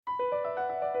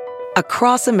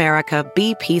Across America,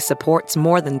 BP supports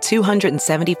more than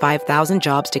 275,000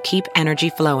 jobs to keep energy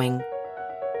flowing.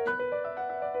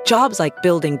 Jobs like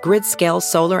building grid-scale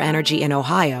solar energy in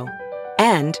Ohio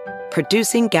and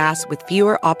producing gas with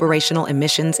fewer operational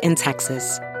emissions in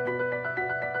Texas.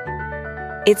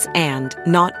 It's and,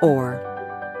 not or.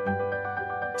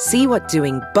 See what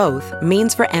doing both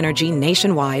means for energy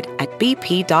nationwide at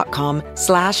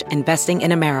bp.com/investing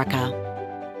in America.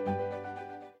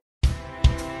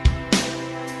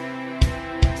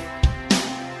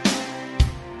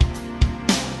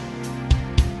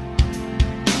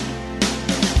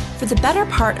 For the better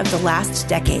part of the last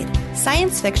decade,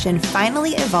 science fiction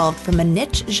finally evolved from a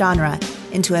niche genre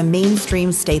into a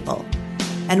mainstream staple.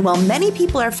 And while many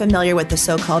people are familiar with the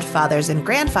so-called fathers and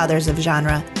grandfathers of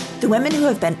genre, the women who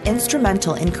have been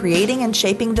instrumental in creating and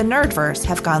shaping the nerdverse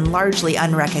have gone largely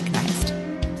unrecognized.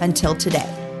 Until today.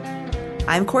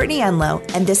 I'm Courtney Enlow,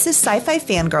 and this is Sci-Fi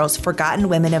Fangirl's Forgotten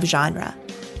Women of Genre,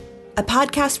 a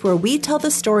podcast where we tell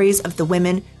the stories of the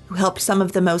women who helped some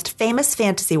of the most famous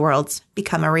fantasy worlds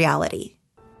become a reality.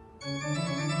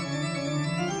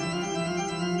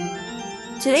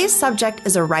 Today's subject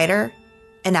is a writer,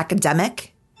 an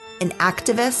academic, an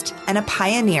activist, and a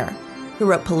pioneer who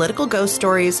wrote political ghost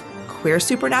stories, queer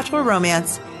supernatural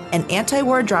romance, and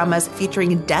anti-war dramas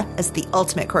featuring death as the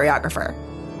ultimate choreographer.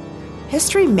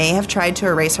 History may have tried to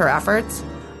erase her efforts,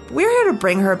 but we're here to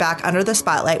bring her back under the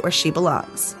spotlight where she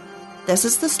belongs. This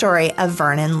is the story of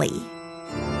Vernon Lee.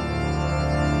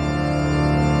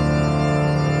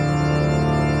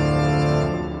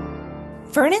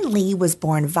 Vernon Lee was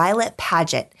born Violet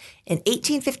Paget in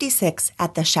 1856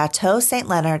 at the Chateau St.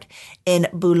 Leonard in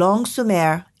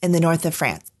Boulogne-sur-Mer in the north of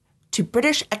France, to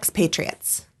British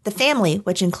expatriates. The family,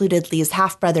 which included Lee's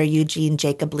half-brother Eugene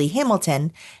Jacob Lee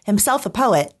Hamilton, himself a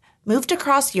poet, moved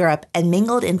across Europe and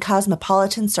mingled in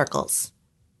cosmopolitan circles.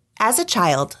 As a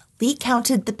child, Lee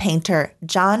counted the painter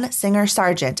John Singer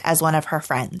Sargent as one of her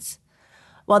friends.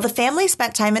 While the family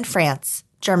spent time in France,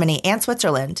 Germany, and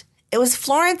Switzerland, it was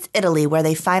Florence, Italy, where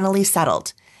they finally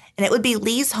settled, and it would be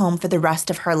Lee's home for the rest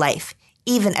of her life,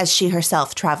 even as she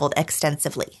herself traveled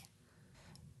extensively.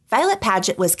 Violet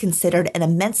Paget was considered an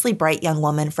immensely bright young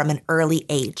woman from an early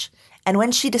age, and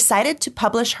when she decided to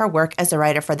publish her work as a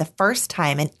writer for the first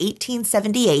time in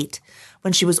 1878,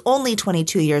 when she was only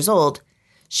 22 years old,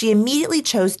 she immediately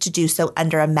chose to do so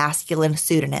under a masculine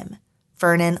pseudonym,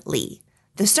 Vernon Lee,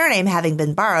 the surname having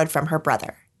been borrowed from her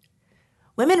brother.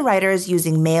 Women writers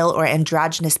using male or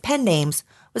androgynous pen names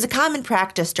was a common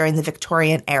practice during the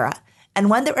Victorian era, and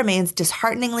one that remains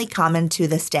dishearteningly common to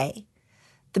this day.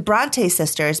 The Bronte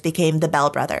sisters became the Bell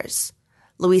brothers.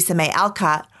 Louisa May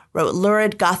Alcott wrote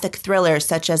lurid Gothic thrillers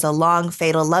such as A Long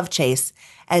Fatal Love Chase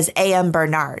as A.M.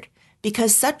 Bernard,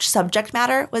 because such subject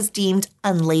matter was deemed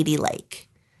unladylike.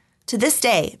 To this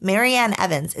day, Marianne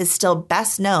Evans is still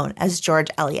best known as George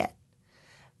Eliot.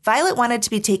 Violet wanted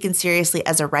to be taken seriously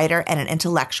as a writer and an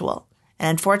intellectual, and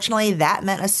unfortunately that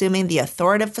meant assuming the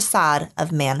authoritative facade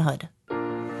of manhood.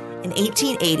 In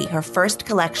 1880, her first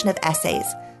collection of essays,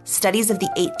 Studies of the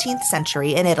 18th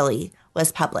Century in Italy,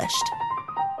 was published.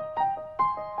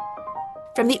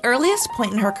 From the earliest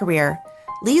point in her career,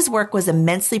 Lee's work was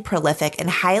immensely prolific and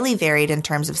highly varied in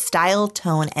terms of style,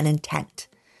 tone, and intent.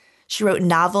 She wrote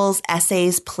novels,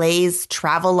 essays, plays,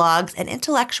 travelogues, and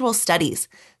intellectual studies,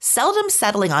 seldom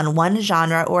settling on one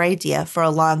genre or idea for a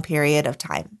long period of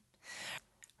time.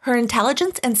 Her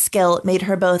intelligence and skill made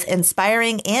her both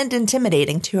inspiring and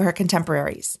intimidating to her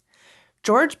contemporaries.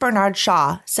 George Bernard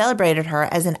Shaw celebrated her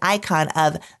as an icon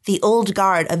of the old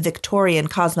guard of Victorian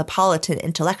cosmopolitan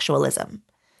intellectualism.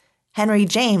 Henry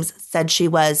James said she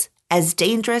was as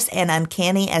dangerous and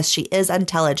uncanny as she is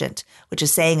intelligent, which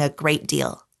is saying a great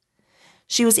deal.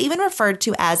 She was even referred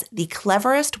to as the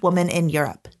cleverest woman in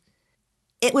Europe.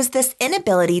 It was this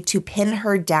inability to pin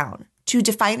her down, to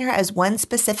define her as one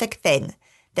specific thing,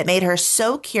 that made her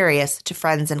so curious to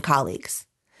friends and colleagues.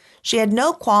 She had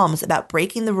no qualms about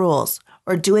breaking the rules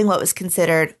or doing what was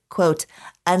considered, quote,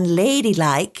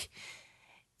 unladylike.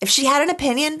 If she had an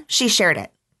opinion, she shared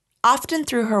it, often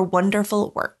through her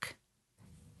wonderful work.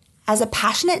 As a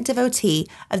passionate devotee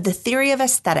of the theory of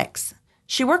aesthetics,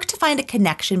 she worked to find a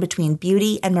connection between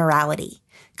beauty and morality,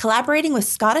 collaborating with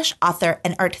Scottish author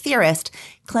and art theorist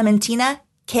Clementina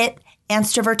Kit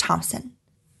Anstruther-Thompson.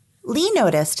 Lee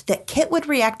noticed that Kit would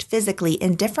react physically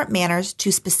in different manners to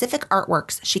specific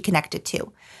artworks she connected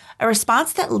to, a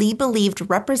response that Lee believed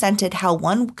represented how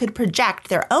one could project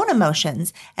their own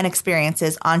emotions and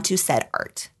experiences onto said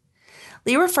art.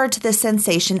 Lee referred to this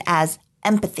sensation as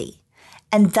empathy,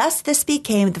 and thus this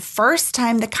became the first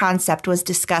time the concept was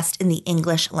discussed in the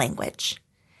English language.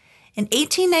 In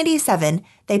 1897,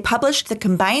 they published the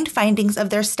combined findings of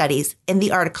their studies in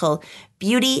the article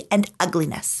Beauty and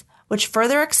Ugliness, which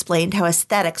further explained how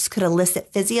aesthetics could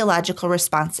elicit physiological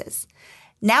responses.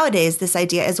 Nowadays, this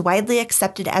idea is widely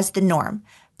accepted as the norm,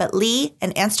 but Lee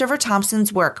and Anstover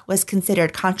Thompson's work was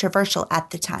considered controversial at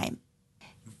the time.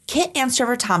 Kit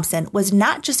Anstover Thompson was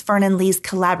not just Vernon Lee's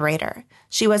collaborator,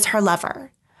 she was her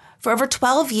lover. For over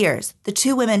 12 years, the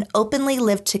two women openly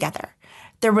lived together,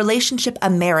 their relationship a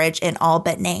marriage in all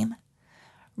but name.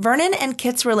 Vernon and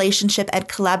Kit's relationship and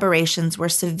collaborations were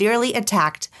severely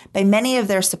attacked by many of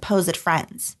their supposed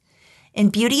friends. In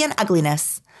Beauty and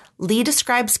Ugliness, Lee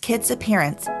describes Kit's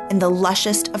appearance in the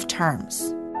lushest of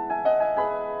terms.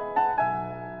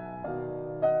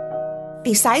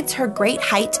 Besides her great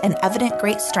height and evident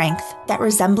great strength, that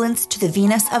resemblance to the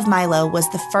Venus of Milo was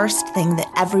the first thing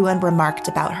that everyone remarked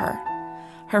about her.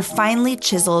 Her finely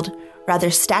chiseled, rather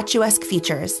statuesque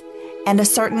features, and a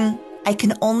certain, I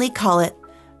can only call it,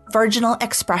 virginal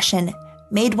expression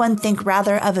made one think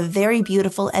rather of a very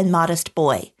beautiful and modest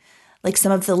boy, like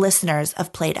some of the listeners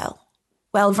of Plato.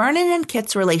 While Vernon and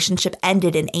Kit's relationship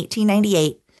ended in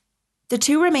 1898, the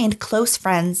two remained close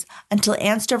friends until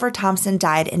Anstover Thompson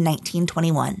died in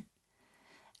 1921.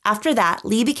 After that,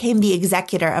 Lee became the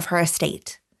executor of her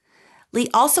estate. Lee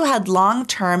also had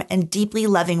long-term and deeply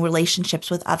loving relationships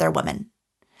with other women.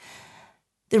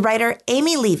 The writer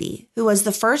Amy Levy, who was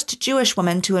the first Jewish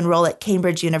woman to enroll at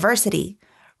Cambridge University,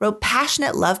 wrote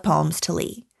passionate love poems to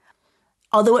Lee,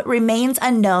 although it remains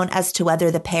unknown as to whether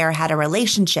the pair had a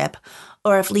relationship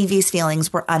or if Levy's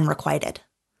feelings were unrequited.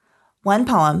 One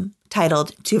poem,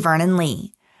 titled To Vernon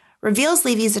Lee, reveals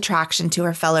Levy's attraction to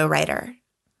her fellow writer.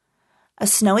 A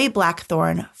snowy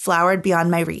blackthorn flowered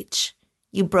beyond my reach.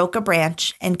 You broke a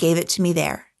branch and gave it to me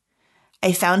there.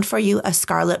 I found for you a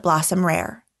scarlet blossom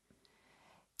rare.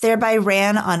 Thereby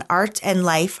ran on art and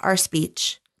life our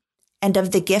speech, and of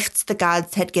the gifts the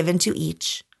gods had given to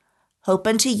each, hope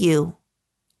unto you,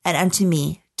 and unto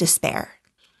me despair.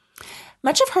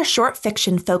 Much of her short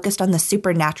fiction focused on the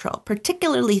supernatural,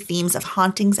 particularly themes of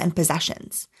hauntings and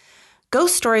possessions.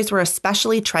 Ghost stories were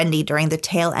especially trendy during the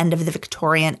tail end of the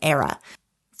Victorian era,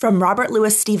 from Robert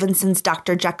Louis Stevenson's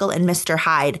Dr. Jekyll and Mr.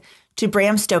 Hyde to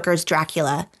Bram Stoker's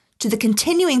Dracula, to the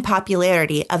continuing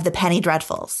popularity of the Penny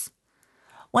Dreadfuls.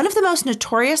 One of the most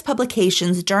notorious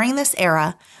publications during this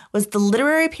era was the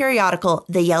literary periodical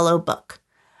The Yellow Book,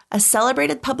 a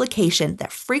celebrated publication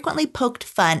that frequently poked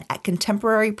fun at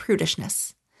contemporary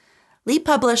prudishness. Lee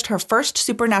published her first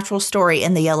supernatural story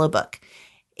in The Yellow Book,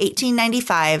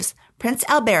 1895's Prince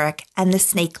Alberic and the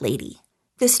Snake Lady.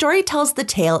 This story tells the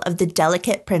tale of the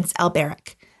delicate Prince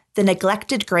Alberic, the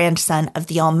neglected grandson of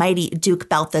the almighty Duke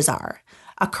Balthazar,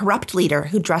 a corrupt leader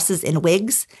who dresses in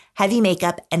wigs, heavy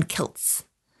makeup, and kilts.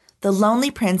 The lonely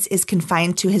prince is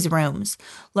confined to his rooms,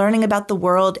 learning about the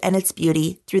world and its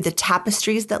beauty through the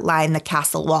tapestries that line the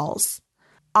castle walls.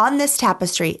 On this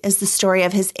tapestry is the story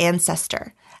of his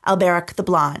ancestor, Alberic the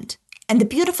Blonde, and the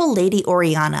beautiful Lady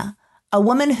Oriana, a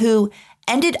woman who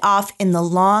ended off in the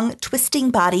long,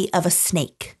 twisting body of a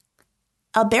snake.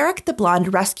 Alberic the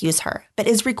Blonde rescues her, but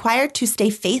is required to stay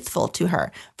faithful to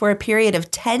her for a period of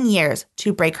 10 years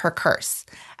to break her curse,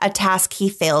 a task he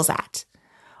fails at.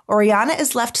 Oriana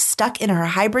is left stuck in her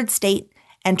hybrid state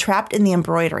and trapped in the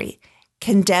embroidery,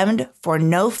 condemned for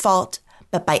no fault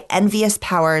but by envious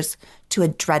powers to a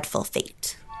dreadful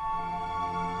fate.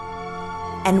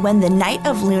 And when the Knight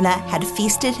of Luna had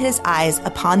feasted his eyes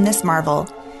upon this marvel,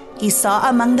 he saw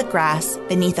among the grass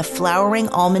beneath a flowering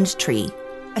almond tree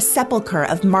a sepulchre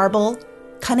of marble,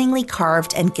 cunningly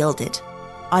carved and gilded,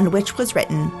 on which was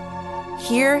written,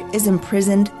 "Here is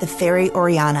imprisoned the fairy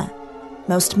Oriana,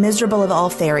 most miserable of all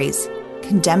fairies,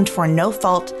 condemned for no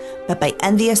fault but by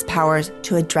envious powers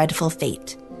to a dreadful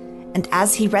fate." And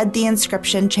as he read, the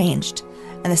inscription changed,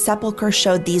 and the sepulchre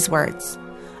showed these words,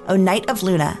 "O Knight of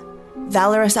Luna,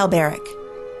 valorous Alberic,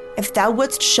 if thou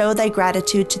wouldst show thy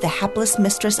gratitude to the hapless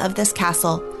mistress of this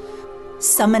castle,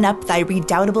 summon up thy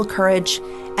redoubtable courage,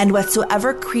 and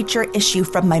whatsoever creature issue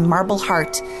from my marble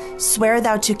heart, swear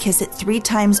thou to kiss it 3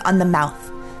 times on the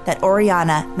mouth, that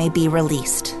Oriana may be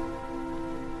released."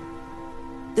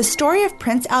 The story of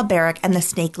Prince Alberic and the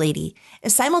Snake Lady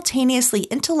is simultaneously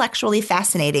intellectually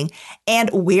fascinating and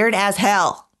weird as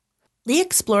hell. Lee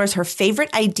explores her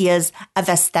favorite ideas of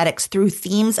aesthetics through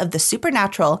themes of the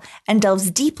supernatural and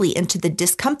delves deeply into the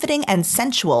discomfiting and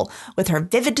sensual with her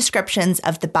vivid descriptions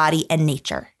of the body and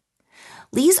nature.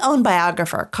 Lee's own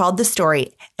biographer called the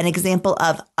story an example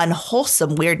of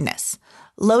unwholesome weirdness,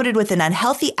 loaded with an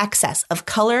unhealthy excess of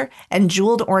color and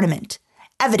jeweled ornament,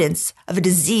 evidence of a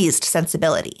diseased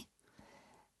sensibility.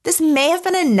 This may have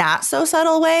been a not so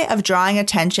subtle way of drawing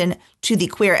attention to the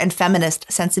queer and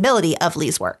feminist sensibility of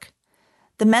Lee's work.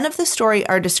 The men of the story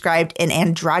are described in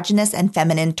androgynous and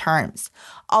feminine terms,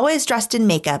 always dressed in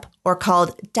makeup or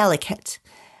called delicate,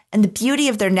 and the beauty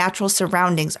of their natural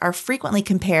surroundings are frequently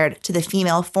compared to the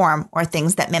female form or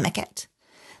things that mimic it.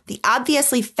 The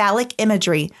obviously phallic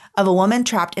imagery of a woman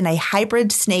trapped in a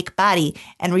hybrid snake body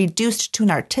and reduced to an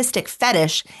artistic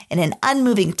fetish in an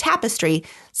unmoving tapestry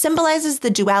symbolizes the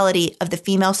duality of the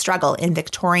female struggle in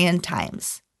Victorian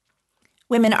times.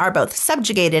 Women are both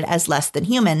subjugated as less than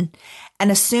human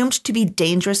and assumed to be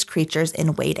dangerous creatures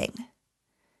in waiting.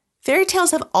 Fairy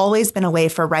tales have always been a way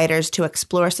for writers to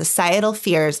explore societal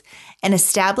fears and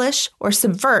establish or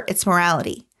subvert its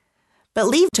morality. But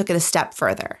Lee took it a step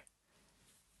further.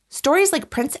 Stories like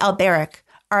Prince Alberic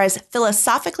are as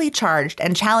philosophically charged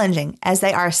and challenging as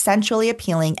they are sensually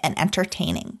appealing and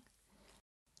entertaining.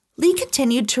 Lee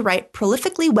continued to write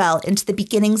prolifically well into the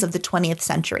beginnings of the 20th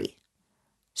century.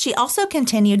 She also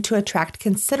continued to attract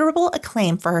considerable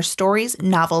acclaim for her stories,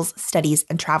 novels, studies,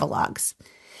 and travelogues.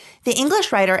 The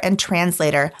English writer and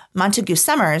translator Montagu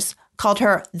Summers called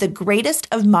her the greatest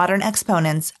of modern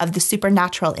exponents of the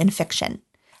supernatural in fiction.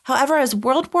 However, as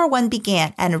World War I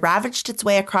began and ravaged its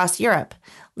way across Europe,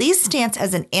 Lee's stance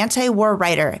as an anti-war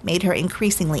writer made her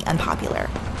increasingly unpopular.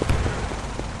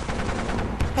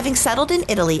 Having settled in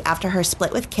Italy after her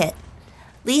split with Kit,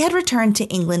 Lee had returned to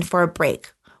England for a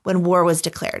break when war was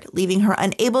declared, leaving her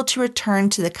unable to return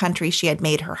to the country she had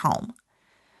made her home.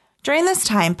 During this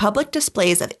time, public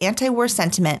displays of anti-war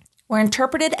sentiment were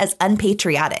interpreted as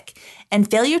unpatriotic, and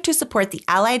failure to support the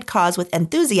Allied cause with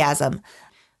enthusiasm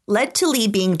led to Lee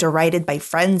being derided by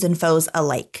friends and foes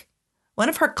alike. One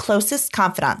of her closest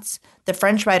confidants, the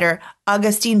French writer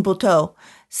Augustine Boutteau,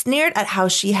 sneered at how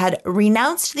she had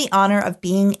renounced the honor of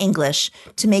being English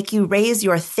to make you raise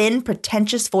your thin,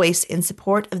 pretentious voice in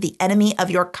support of the enemy of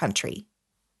your country.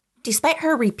 Despite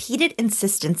her repeated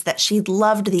insistence that she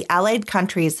loved the Allied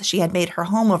countries she had made her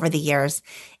home over the years,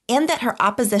 and that her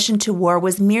opposition to war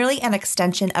was merely an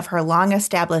extension of her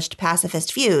long-established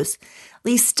pacifist views,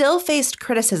 Lee still faced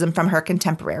criticism from her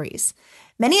contemporaries,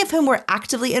 many of whom were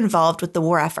actively involved with the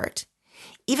war effort.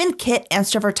 Even Kit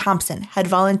Anstover-Thompson had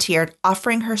volunteered,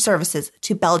 offering her services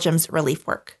to Belgium's relief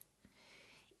work.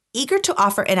 Eager to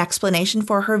offer an explanation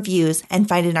for her views and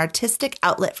find an artistic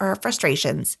outlet for her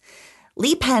frustrations,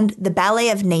 Lee penned The Ballet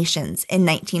of Nations in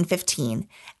 1915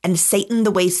 and Satan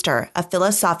the Waster, a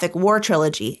philosophic war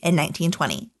trilogy in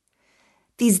 1920.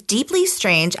 These deeply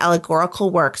strange allegorical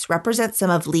works represent some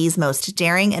of Lee's most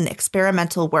daring and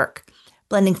experimental work,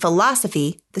 blending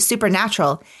philosophy, the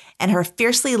supernatural, and her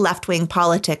fiercely left-wing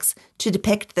politics to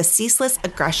depict the ceaseless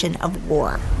aggression of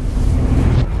war.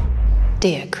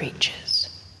 Dear creatures,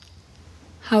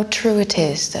 how true it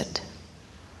is that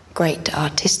great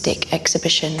artistic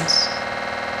exhibitions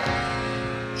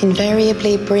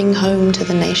invariably bring home to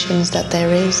the nations that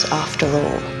there is, after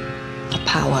all, a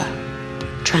power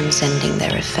transcending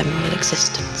their ephemeral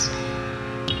existence.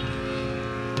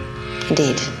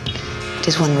 Indeed, it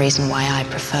is one reason why I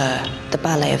prefer the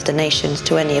Ballet of the Nations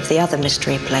to any of the other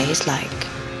mystery plays like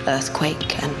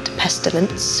Earthquake and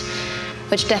Pestilence,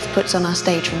 which Death puts on our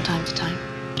stage from time to time.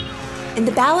 In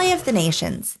the Ballet of the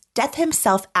Nations, Death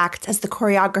himself acts as the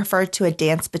choreographer to a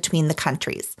dance between the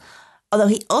countries, although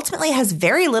he ultimately has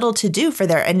very little to do for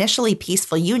their initially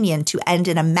peaceful union to end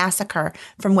in a massacre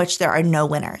from which there are no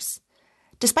winners.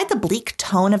 Despite the bleak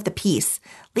tone of the piece,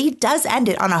 Lee does end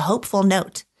it on a hopeful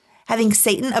note, having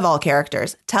Satan, of all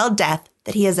characters, tell Death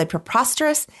that he is a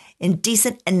preposterous,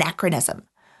 indecent anachronism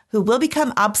who will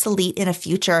become obsolete in a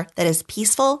future that is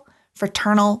peaceful,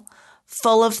 fraternal,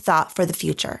 full of thought for the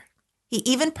future. He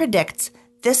even predicts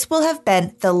this will have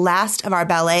been the last of our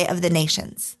Ballet of the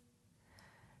Nations.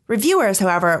 Reviewers,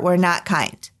 however, were not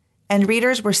kind, and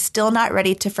readers were still not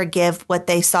ready to forgive what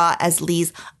they saw as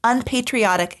Lee's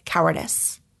unpatriotic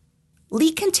cowardice.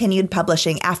 Lee continued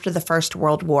publishing after the First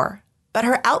World War, but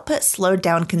her output slowed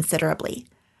down considerably.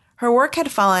 Her work had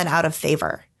fallen out of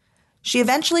favor. She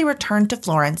eventually returned to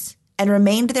Florence and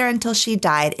remained there until she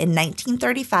died in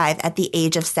 1935 at the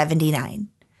age of 79.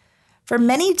 For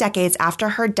many decades after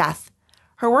her death,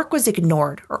 her work was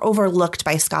ignored or overlooked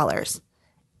by scholars.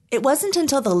 It wasn't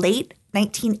until the late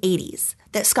 1980s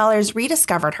that scholars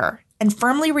rediscovered her and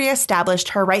firmly reestablished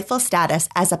her rightful status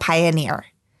as a pioneer.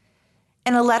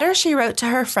 In a letter she wrote to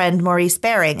her friend Maurice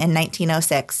Baring in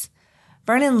 1906,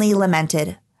 Vernon Lee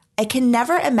lamented, "I can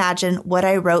never imagine what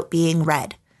I wrote being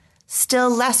read, still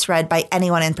less read by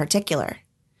anyone in particular.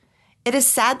 It is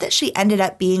sad that she ended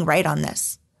up being right on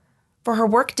this, for her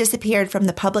work disappeared from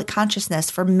the public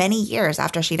consciousness for many years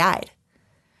after she died."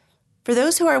 For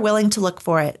those who are willing to look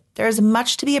for it, there is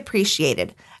much to be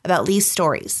appreciated about Lee's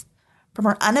stories, from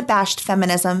her unabashed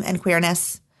feminism and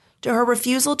queerness to her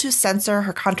refusal to censor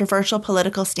her controversial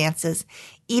political stances,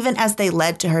 even as they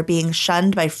led to her being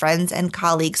shunned by friends and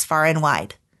colleagues far and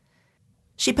wide.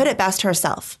 She put it best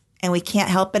herself, and we can't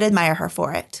help but admire her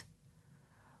for it.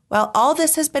 While all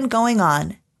this has been going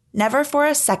on, never for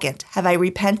a second have I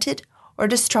repented or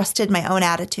distrusted my own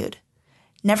attitude.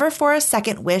 Never for a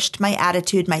second wished my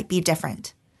attitude might be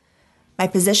different. My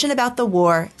position about the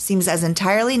war seems as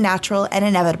entirely natural and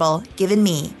inevitable given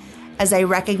me as I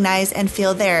recognize and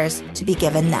feel theirs to be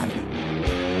given them.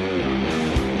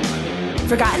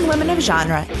 Forgotten Women of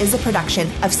Genre is a production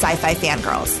of Sci-Fi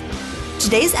Fangirls.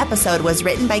 Today's episode was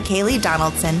written by Kaylee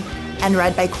Donaldson and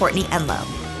read by Courtney Enlow.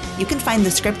 You can find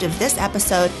the script of this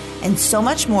episode and so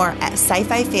much more at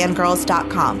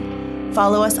sci-fifangirls.com.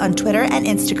 Follow us on Twitter and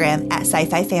Instagram at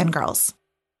Sci-Fi Fangirls.